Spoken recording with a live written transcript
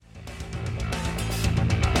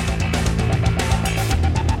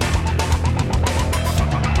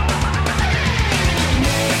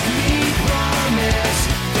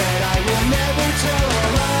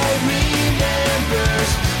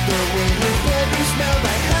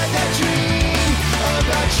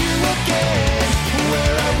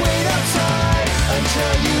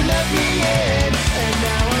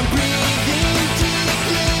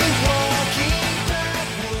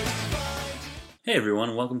Hey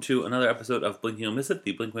everyone, welcome to another episode of Blink You'll Miss It,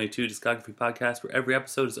 the Blink-182 discography podcast where every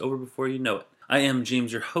episode is over before you know it. I am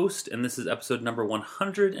James, your host, and this is episode number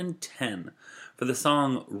 110 for the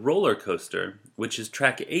song Roller Coaster, which is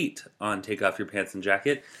track 8 on Take Off Your Pants and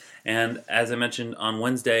Jacket. And as I mentioned on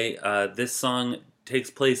Wednesday, this song takes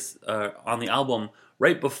place on the album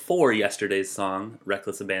right before yesterday's song,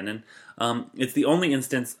 Reckless Abandon. It's the only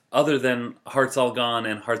instance, other than Hearts All Gone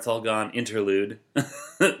and Hearts All Gone Interlude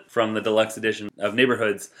from the deluxe edition of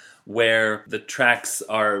Neighborhoods, where the tracks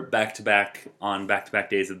are back-to-back on back-to-back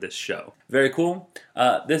days of this show. Very cool.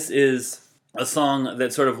 This is a song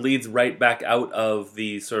that sort of leads right back out of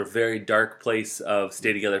the sort of very dark place of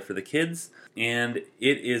Stay Together for the Kids, and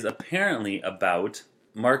it is apparently about...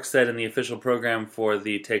 Mark said in the official program for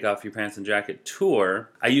the Take Off Your Pants and Jacket tour,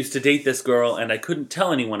 I used to date this girl and I couldn't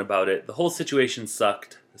tell anyone about it. The whole situation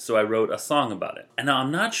sucked, so I wrote a song about it. And now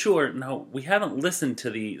I'm not sure, we haven't listened to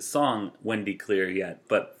the song Wendy Clear yet,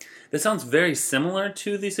 but this sounds very similar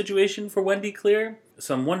to the situation for Wendy Clear.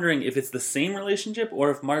 So I'm wondering if it's the same relationship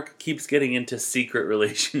or if Mark keeps getting into secret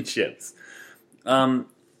relationships. And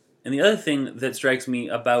the other thing that strikes me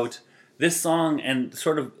about this song and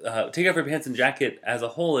sort of Take Off Your Pants and Jacket as a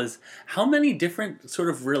whole is how many different sort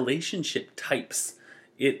of relationship types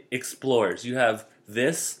it explores. You have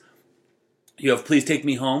this, you have Please Take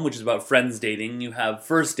Me Home, which is about friends dating. You have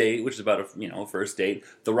First Date, which is about a first date.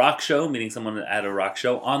 The Rock Show, meeting someone at a rock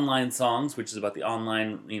show. Online Songs, which is about the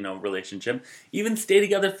online relationship. Even Stay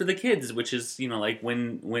Together for the Kids, which is like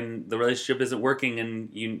when the relationship isn't working and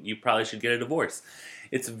you probably should get a divorce.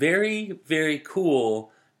 It's very, very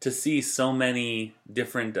cool to see so many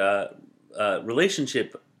different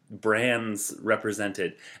relationship brands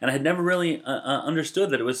represented. And I had never really understood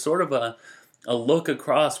that it was sort of a look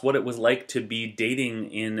across what it was like to be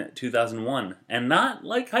dating in 2001. And not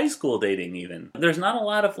like high school dating even. There's not a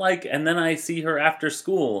lot of and then I see her after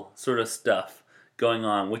school sort of stuff going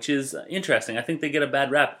on, which is interesting. I think they get a bad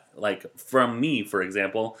rap, from me, for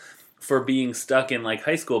example, for being stuck in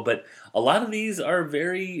high school, but a lot of these are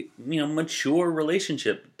very mature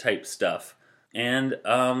relationship type stuff, and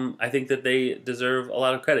I think that they deserve a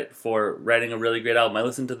lot of credit for writing a really great album. I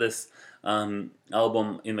listened to this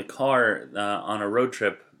album in the car on a road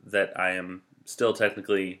trip that I am still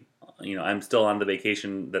technically, I'm still on the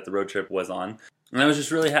vacation that the road trip was on, and I was just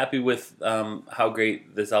really happy with how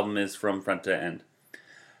great this album is from front to end.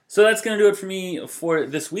 So that's going to do it for me for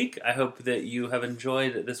this week. I hope that you have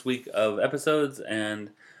enjoyed this week of episodes, and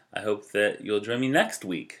I hope that you'll join me next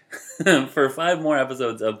week for 5 more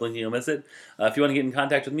episodes of Blink You'll Miss It. If you want to get in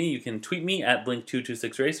contact with me, you can tweet me at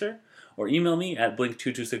Blink226Racer, or email me at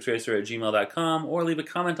blink226racer@gmail.com, or leave a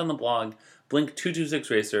comment on the blog,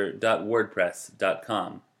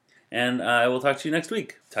 blink226racer.wordpress.com. And I will talk to you next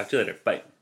week. Talk to you later. Bye.